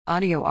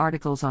Audio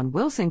articles on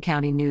Wilson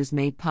County News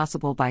made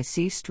possible by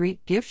C Street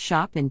Gift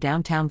Shop in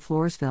downtown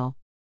Floresville.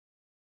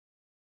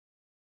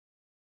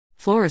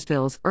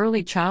 Floresville's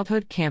early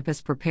childhood campus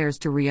prepares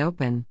to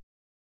reopen.